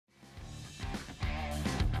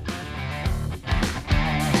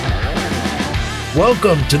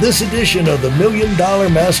Welcome to this edition of the $1 Million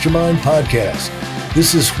Mastermind Podcast.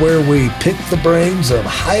 This is where we pick the brains of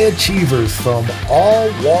high achievers from all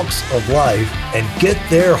walks of life and get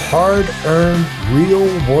their hard-earned,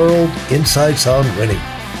 real-world insights on winning.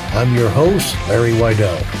 I'm your host, Larry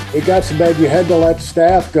Weidel. It got so bad you had to let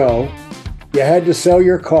staff go. You had to sell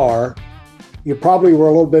your car. You probably were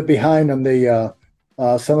a little bit behind on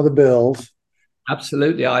some of the bills.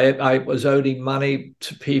 Absolutely. I was owing money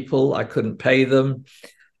to people. I couldn't pay them.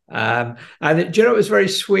 It was very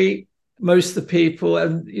sweet. Most of the people,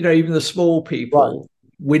 and, even the small people,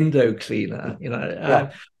 window cleaner,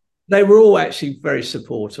 they were all actually very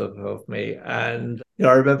supportive of me. And,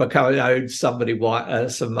 I remember I owed somebody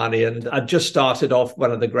some money, and I just started off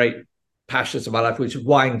one of the great passions of my life, which is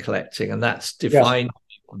wine collecting. And that's defined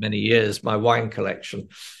me for many years, my wine collection.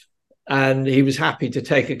 And he was happy to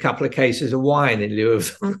take a couple of cases of wine in lieu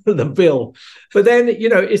of the bill. But then,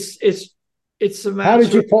 it's a matter. How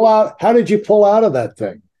did you pull out? How did you pull out of that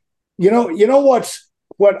thing?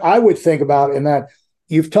 What I would think about in that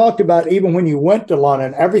you've talked about, even when you went to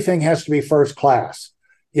London, everything has to be first class.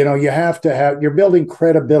 You have to have, you're building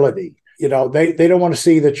credibility. They don't want to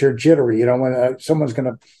see that you're jittery. When someone's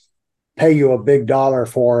going to pay you a big dollar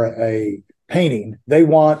for a painting, they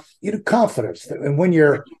want confidence. And when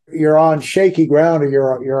you're on shaky ground,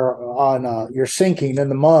 or you're sinking in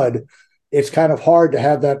the mud, it's kind of hard to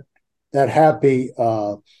have that happy,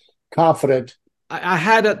 confident. I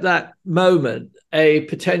had at that moment a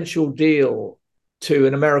potential deal to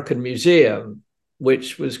an American museum,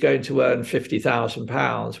 which was going to earn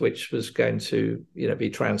 £50,000, which was going to,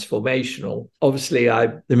 be transformational. Obviously,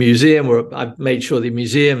 I made sure the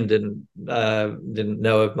museum didn't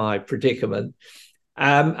know of my predicament,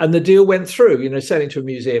 and the deal went through. Selling to a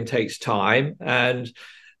museum takes time, and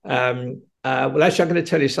actually, I'm going to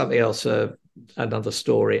tell you something else, another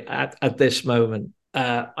story. At this moment,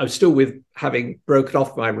 I'm still having broken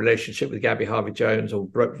off my relationship with Gabby Harvey-Jones,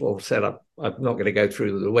 or said I'm not going to go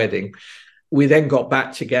through the wedding. We then got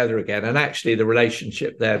back together again, and actually the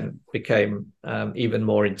relationship then became even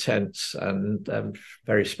more intense and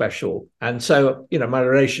very special. And so, my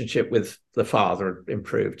relationship with the father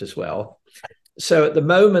improved as well. So at the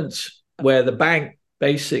moment where the bank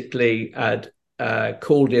basically had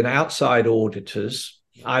called in outside auditors,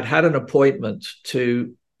 I'd had an appointment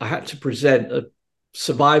I had to present a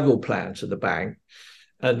survival plan to the bank.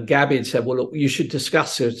 And Gabby had said, well, look, you should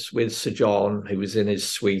discuss this with Sir John, who was in his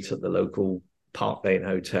suite at the local Park Lane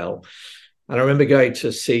Hotel. And I remember going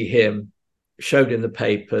to see him, showed him the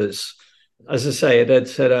papers. As I say, I had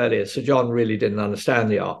said earlier, Sir John really didn't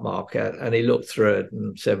understand the art market. And he looked through it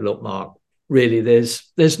and said, look, Mark, really,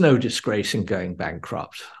 there's no disgrace in going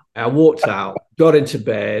bankrupt. I walked out, got into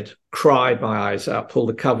bed, cried my eyes out, pulled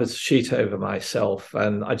the covers sheet over myself,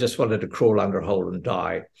 and I just wanted to crawl under a hole and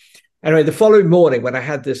die. Anyway, the following morning, when I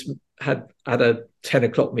had a 10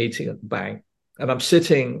 o'clock meeting at the bank, and I'm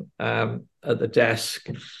sitting at the desk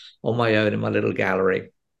on my own in my little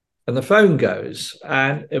gallery, and the phone goes,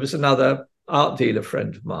 and it was another art dealer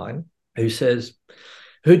friend of mine who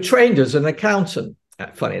trained as an accountant,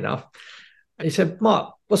 funny enough. And he said,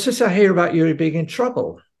 Mark, what's this I hear about you being in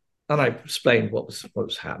trouble? And I explained what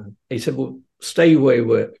was happening. He said, well, stay where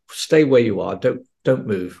you are. Don't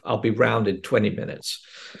move. I'll be round in 20 minutes.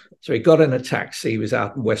 So he got in a taxi. He was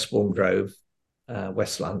out in Westbourne Grove,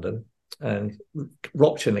 West London, and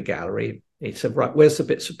rocked in a gallery. He said, right, where's the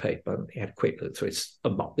bits of paper? And he had a quick look through it.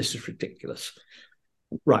 This is ridiculous.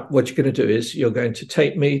 Right, what you're going to do is you're going to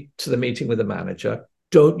take me to the meeting with the manager.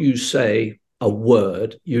 Don't you say a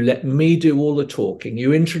word. You let me do all the talking.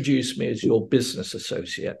 You introduce me as your business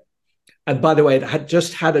associate. And by the way, it had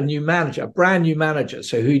just had a new manager, a brand new manager,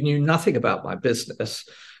 so who knew nothing about my business.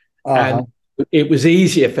 And it was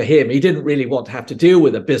easier for him. He didn't really want to have to deal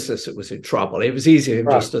with a business that was in trouble. It was easier for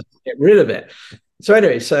him just to get rid of it. So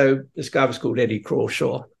anyway, this guy was called Eddie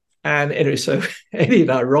Crawshaw. And anyway, so Eddie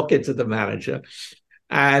and I rock into the manager,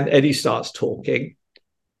 and Eddie starts talking.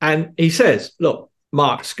 And he says, look,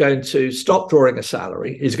 Mark's going to stop drawing a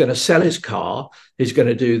salary. He's going to sell his car. He's going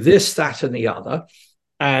to do this, that, and the other.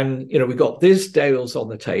 And, we've got these deals on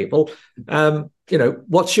the table.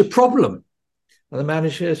 What's your problem? And the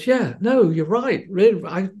manager says, yeah, no, you're right. Really,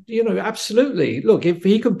 absolutely. Look, if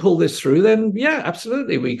he can pull this through, then yeah,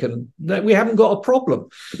 absolutely. We haven't got a problem.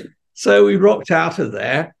 So we rocked out of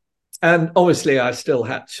there. And obviously I still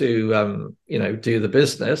had to, do the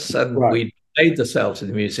business, and we made the sale to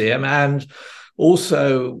the museum. And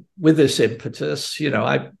also with this impetus,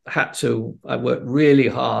 I worked really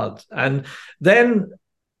hard. And then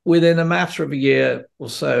within a matter of a year or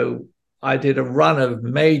so, I did a run of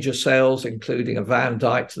major sales, including a Van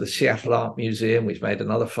Dyke to the Seattle Art Museum, which made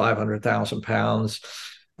another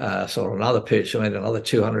 £500,000. Saw another pitch, I made another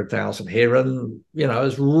 200,000 here. And, I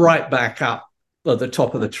was right back up at the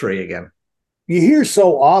top of the tree again. You hear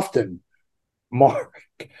so often, Mark,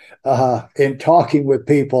 in talking with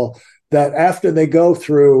people, that after they go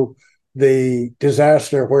through the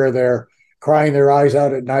disaster where they're crying their eyes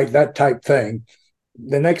out at night, that type thing,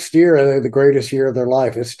 the next year they're the greatest year of their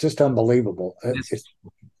life. It's just unbelievable.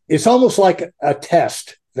 It's almost like a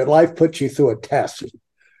test, that life puts you through a test.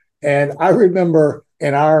 And I remember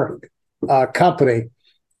in our company,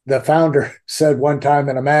 the founder said one time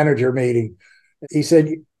in a manager meeting, he said,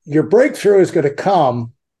 your breakthrough is going to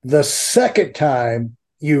come the second time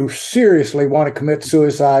you seriously want to commit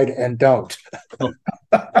suicide and don't.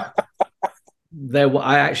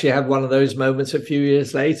 I actually had one of those moments a few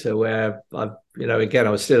years later where again, I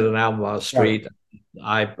was still in Albemarle Street. Right.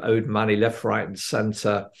 I owed money left, right, and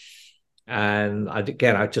center. And I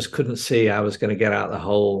just couldn't see how I was going to get out of the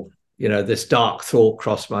hole. This dark thought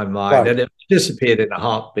crossed my mind, and it disappeared in a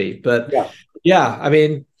heartbeat. But I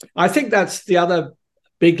mean, I think that's the other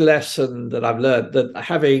big lesson that I've learned, that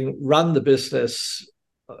having run the business,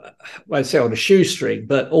 I'd say on a shoestring,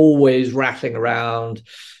 but always rattling around,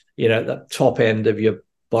 the top end of your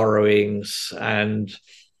borrowings and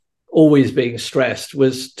always being stressed,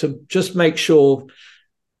 was to just make sure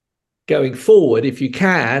going forward, if you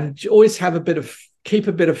can, always keep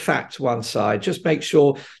a bit of fat to one side. Just make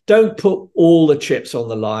sure, don't put all the chips on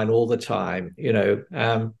the line all the time.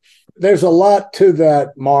 There's a lot to that,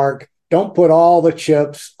 Mark. Don't put all the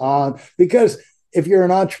chips on, because if you're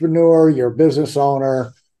an entrepreneur, you're a business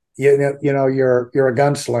owner, you're a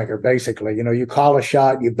gunslinger, basically. You call a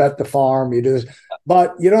shot, you bet the farm, you do this,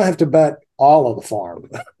 but you don't have to bet all of the farm.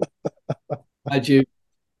 I've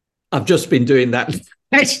just been doing that.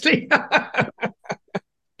 Actually,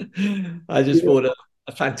 I just bought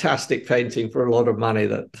a fantastic painting for a lot of money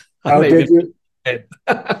that I made. Did you?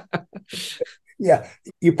 Yeah,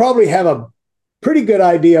 you probably have a pretty good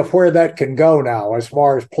idea of where that can go now, as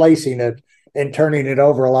far as placing it and turning it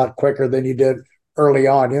over a lot quicker than you did early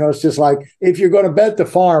on. It's just like, if you're going to bet the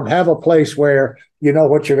farm, have a place where you know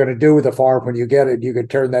what you're going to do with the farm. When you get it, you can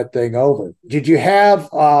turn that thing over. Did you have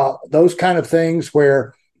those kind of things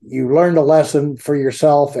where you learned a lesson for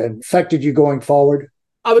yourself and affected you going forward?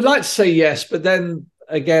 I would like to say yes, but then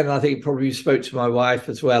again, I think probably spoke to my wife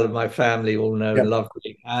as well, and my family all know and love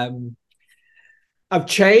me. I've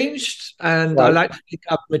changed, and I like to think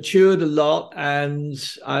I've matured a lot, and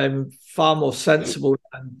I'm far more sensible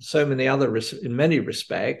than so many others in many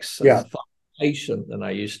respects. Far more patient than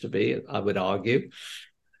I used to be, I would argue,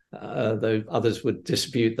 though others would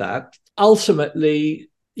dispute that. Ultimately,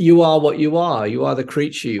 you are what you are. You are the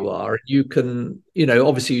creature you are. You can,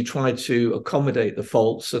 obviously you try to accommodate the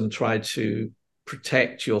faults and try to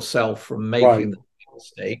protect yourself from making the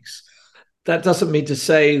mistakes. That doesn't mean to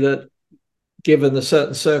say that, given the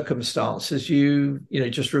certain circumstances, you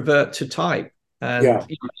just revert to type. And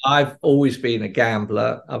I've always been a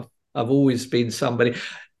gambler. I've always been somebody,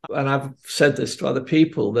 and I've said this to other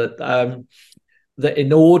people, that that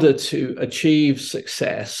in order to achieve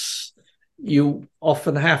success, you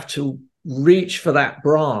often have to reach for that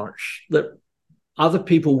branch that other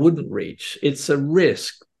people wouldn't reach. It's a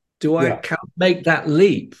risk. Do I make that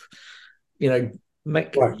leap?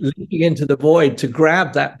 Leaping into the void to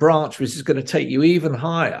grab that branch, which is going to take you even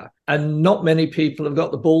higher. And not many people have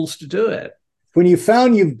got the balls to do it. When you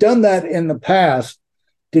found you've done that in the past,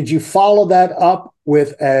 did you follow that up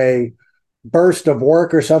with a burst of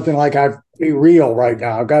work or something like, I've be real right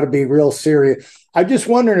now, I've got to be real serious? I'm just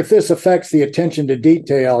wondering if this affects the attention to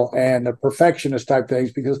detail and the perfectionist type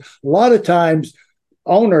things, because a lot of times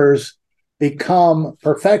owners become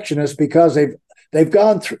perfectionists because they've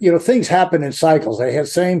gone through, things happen in cycles. They have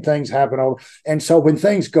same things happen over. And so when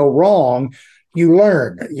things go wrong, you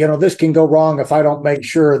learn, this can go wrong if I don't make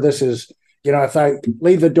sure this is, if I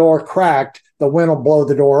leave the door cracked, the wind will blow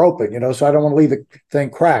the door open, so I don't want to leave the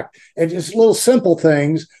thing cracked. And just little simple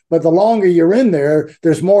things, but the longer you're in there,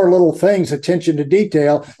 there's more little things, attention to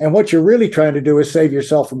detail. And what you're really trying to do is save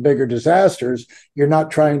yourself from bigger disasters. You're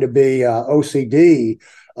not trying to be OCD.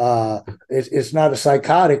 It's not a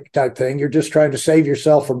psychotic type thing. You're just trying to save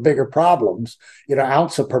yourself from bigger problems,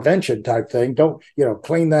 ounce of prevention type thing. Don't,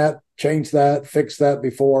 clean that, change that, fix that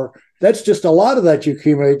before. That's just a lot of that you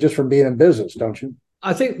accumulate just from being in business, don't you?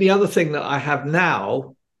 I think the other thing that I have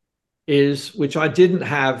now is, which I didn't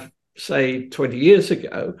have, say, 20 years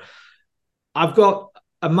ago, I've got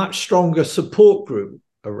a much stronger support group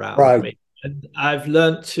around me. And I've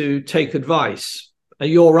learned to take advice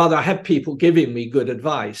or rather, I have people giving me good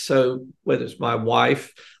advice. So whether it's my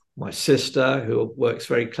wife, my sister, who works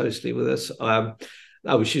very closely with us,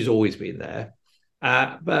 she's always been there.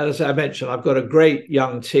 But as I mentioned, I've got a great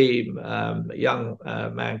young team, a young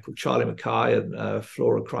man called Charlie Mackay and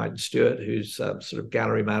Flora Crichton-Stewart, who's sort of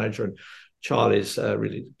gallery manager, and Charlie's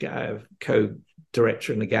really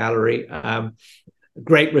co-director in the gallery.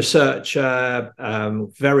 Great researcher,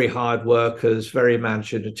 very hard workers, very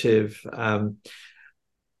imaginative.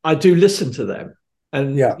 I do listen to them.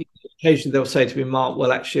 And occasionally they'll say to me, Mark,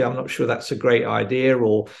 well, actually, I'm not sure that's a great idea,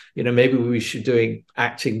 or, maybe we should doing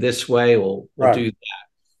acting this way or do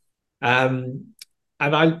that. And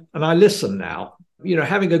I listen now.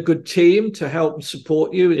 Having a good team to help and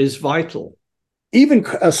support you is vital. Even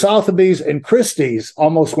Sotheby's and Christie's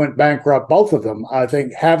almost went bankrupt, both of them, I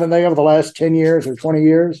think. Haven't they, over the last 10 years or 20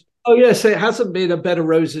 years? Oh, yes, it hasn't been a bed of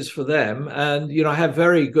roses for them. And, I have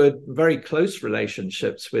very good, very close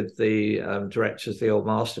relationships with the directors, the old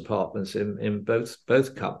master departments in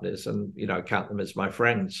both companies. And, I count them as my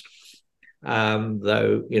friends,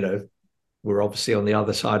 though, we're obviously on the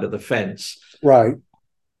other side of the fence. Right.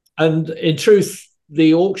 And in truth,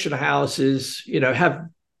 the auction houses, have,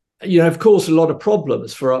 of course, a lot of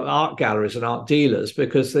problems for art galleries and art dealers,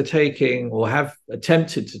 because they're taking, or have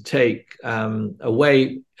attempted to take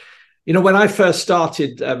away. When I first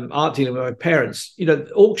started art dealing with my parents,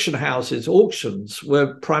 auctions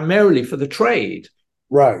were primarily for the trade.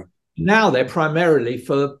 Right. Now they're primarily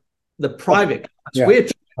for the private clients. We're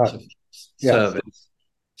trying to service.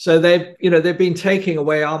 So they've been taking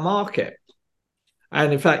away our market.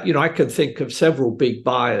 And in fact, I can think of several big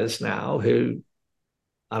buyers now who,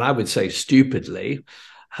 and I would say stupidly,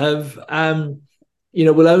 have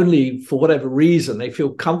will only, for whatever reason, they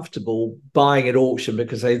feel comfortable buying at auction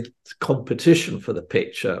because there's competition for the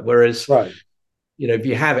picture. Whereas, if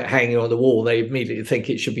you have it hanging on the wall, they immediately think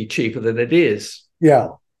it should be cheaper than it is.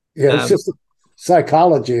 Yeah. It's just the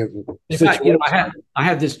psychology of the situation. In fact, I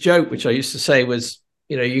had this joke, which I used to say was,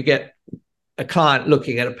 you get a client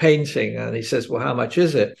looking at a painting and he says, well, how much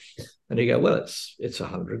is it? And you go, well, it's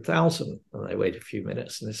 100,000. And they wait a few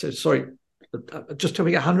minutes and they say, sorry, just tell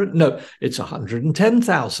me 100. No, it's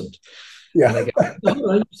 110,000. Yeah. And they go, no,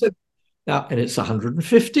 no, and it's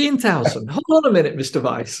 115,000. Hold on a minute, Mr.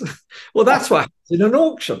 Weiss. Well, that's what happens in an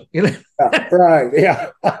auction, Right.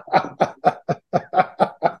 Yeah.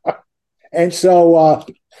 And so,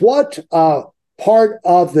 what part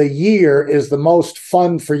of the year is the most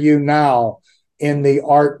fun for you now in the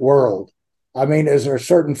art world? I mean, is there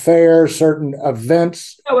certain fairs, certain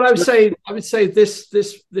events? Yeah, well, I would say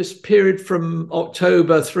this period from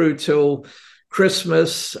October through till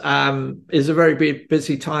Christmas is a very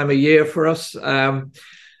busy time of year for us.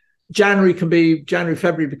 January,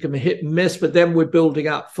 February become a hit and miss, but then we're building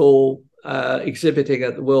up for exhibiting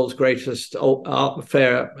at the world's greatest art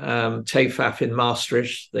fair, TAFAF in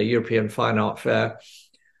Maastricht, the European Fine Art Fair.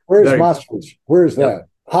 Where's Maastricht? Where is that?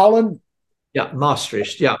 Holland? Yeah,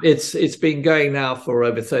 Maastricht. Yeah, it's been going now for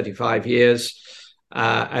over 35 years,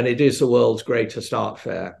 and it is the world's greatest art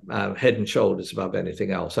fair, head and shoulders above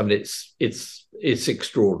anything else. I mean, it's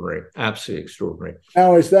extraordinary, absolutely extraordinary.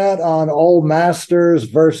 Now, is that on old masters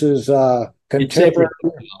versus contemporary?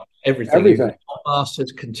 Everything. You get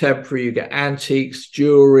masters, contemporary. You get antiques,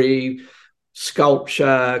 jewelry,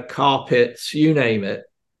 sculpture, carpets. You name it,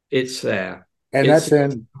 it's there. And that's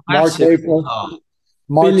in March, April.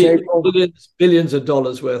 Billions of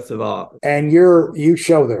dollars worth of art. And you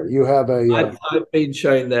show there. You have I've been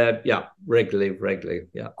showing there, regularly.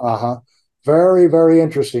 Yeah. Very, very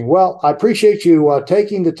interesting. Well, I appreciate you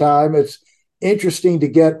taking the time. It's interesting to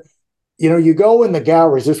get, you go in the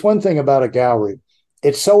galleries. There's one thing about a gallery.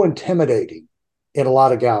 It's so intimidating in a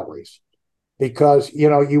lot of galleries because,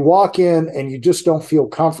 you walk in and you just don't feel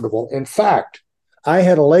comfortable. In fact, I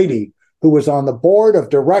had a lady who was on the board of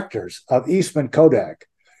directors of Eastman Kodak.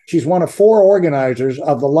 She's one of 4 organizers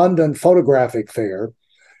of the London Photographic Fair.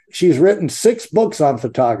 She's written 6 books on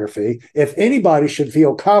photography. If anybody should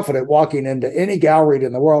feel confident walking into any gallery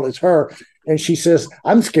in the world, it's her. And she says,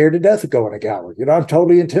 I'm scared to death of going to a gallery. I'm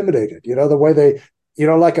totally intimidated. The way they,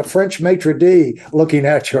 like a French maitre d' looking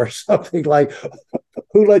at you or something like,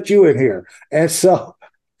 who let you in here? And so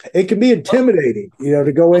it can be intimidating,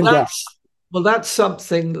 to go in. Well, that's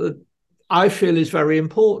something that I feel is very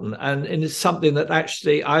important. And it's something that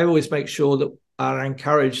actually I always make sure that I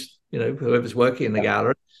encourage, whoever's working in the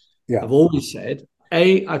gallery. Yeah. I've always said,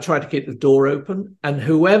 I try to keep the door open, and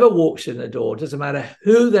whoever walks in the door, doesn't matter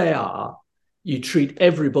who they are, you treat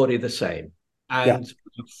everybody the same and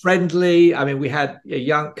friendly. I mean, we had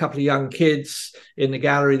a couple of young kids in the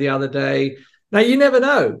gallery the other day. Now, you never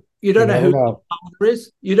know. You don't know who know. the partner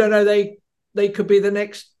is. You don't know they could be the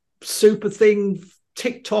next super thing,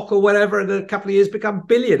 TikTok or whatever, and in a couple of years become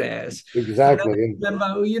billionaires. Exactly.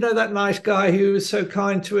 Remember, you know that nice guy who was so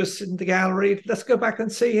kind to us in the gallery? Let's go back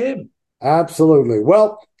and see him. Absolutely.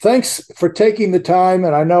 Well, thanks for taking the time.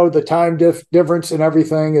 And I know the time difference and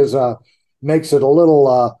everything is makes it a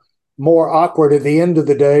little more awkward at the end of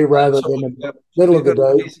the day rather than the middle of the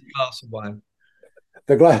day. Glass of wine.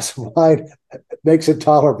 The glass of wine makes it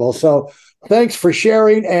tolerable. So thanks for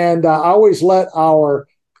sharing. And I always let our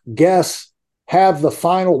guests have the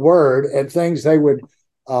final word and things they would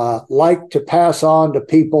like to pass on to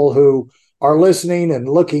people who are listening and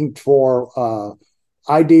looking for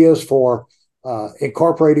ideas for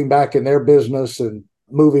incorporating back in their business and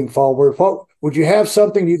moving forward. What would you have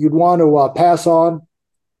something you'd want to pass on?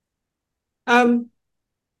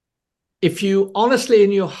 If you honestly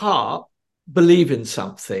in your heart believe in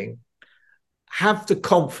something, have the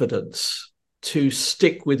confidence to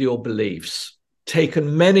stick with your beliefs.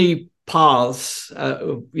 Taken many paths,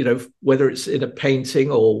 whether it's in a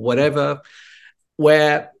painting or whatever,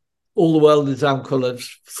 where all the world is uncle have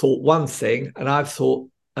thought one thing and I've thought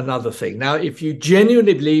another thing. Now, if you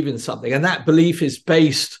genuinely believe in something and that belief is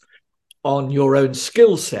based on your own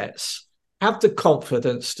skill sets, have the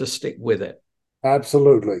confidence to stick with it.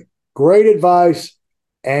 Absolutely. Great advice.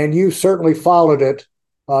 And you certainly followed it.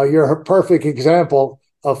 You're a perfect example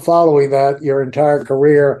of following that your entire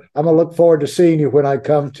career. I'm going to look forward to seeing you when I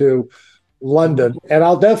come to London, and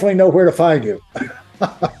I'll definitely know where to find you.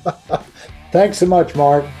 Thanks so much,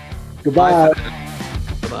 Mark. Goodbye.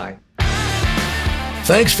 Goodbye.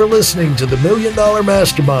 Thanks for listening to the $1 Million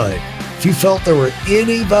Mastermind. If you felt there were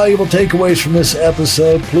any valuable takeaways from this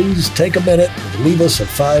episode, please take a minute and leave us a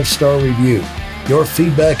 5-star review. Your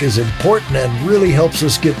feedback is important and really helps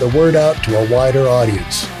us get the word out to a wider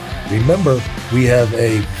audience. Remember, we have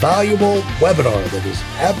a valuable webinar that is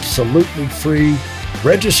absolutely free.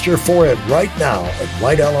 Register for it right now at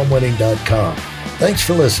whitealumwinning.com. Thanks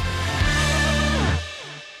for listening.